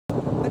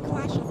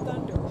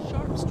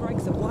sharp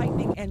strikes of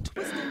lightning and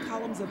twisting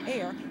columns of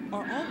air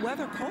are all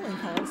weather calling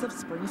cards of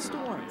spring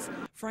storms.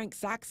 Frank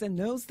Saxon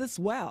knows this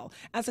well.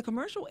 As a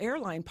commercial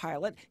airline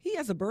pilot, he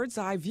has a bird's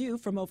eye view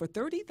from over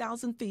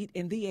 30,000 feet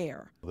in the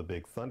air. The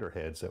big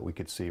thunderheads that we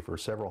could see for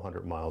several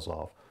hundred miles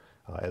off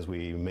as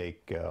we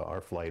make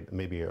our flight,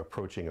 maybe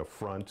approaching a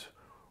front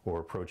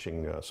or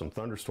approaching some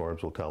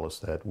thunderstorms, will tell us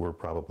that we're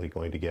probably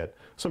going to get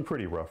some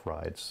pretty rough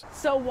rides.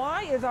 So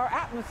why is our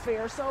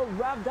atmosphere so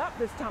revved up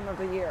this time of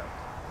the year?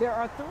 There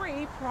are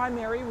three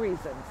primary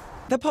reasons.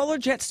 The polar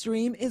jet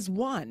stream is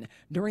one.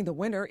 During the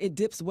winter, it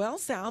dips well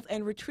south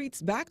and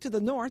retreats back to the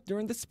north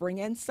during the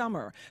spring and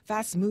summer.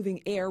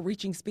 Fast-moving air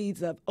reaching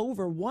speeds of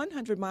over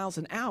 100 miles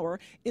an hour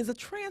is a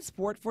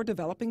transport for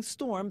developing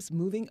storms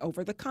moving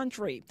over the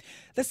country.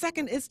 The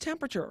second is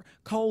temperature.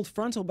 Cold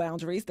frontal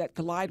boundaries that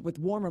collide with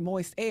warmer,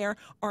 moist air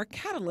are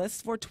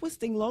catalysts for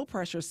twisting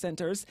low-pressure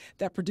centers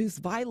that produce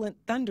violent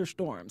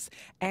thunderstorms.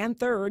 And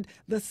third,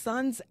 the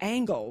sun's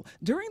angle.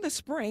 During the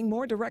spring,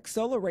 more direct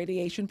solar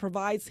radiation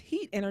provides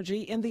heat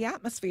energy in the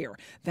atmosphere.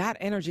 That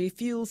energy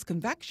fuels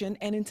convection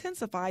and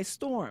intensifies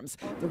storms.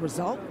 The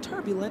result,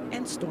 turbulent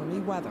and stormy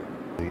weather.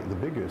 The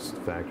biggest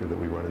factor that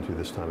we run into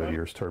this time of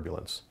year is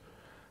turbulence.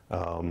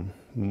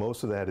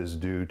 Most of that is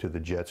due to the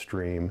jet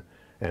stream,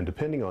 and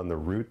depending on the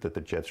route that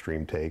the jet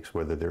stream takes,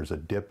 whether there's a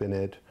dip in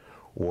it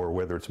or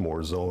whether it's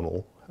more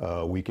zonal,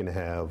 we can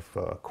have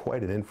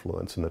quite an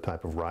influence in the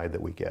type of ride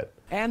that we get.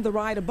 And the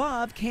ride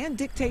above can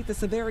dictate the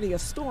severity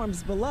of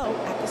storms below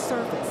at the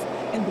surface.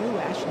 In Blue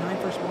Ash, 9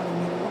 First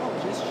Warning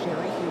meteorologist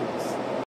Sherry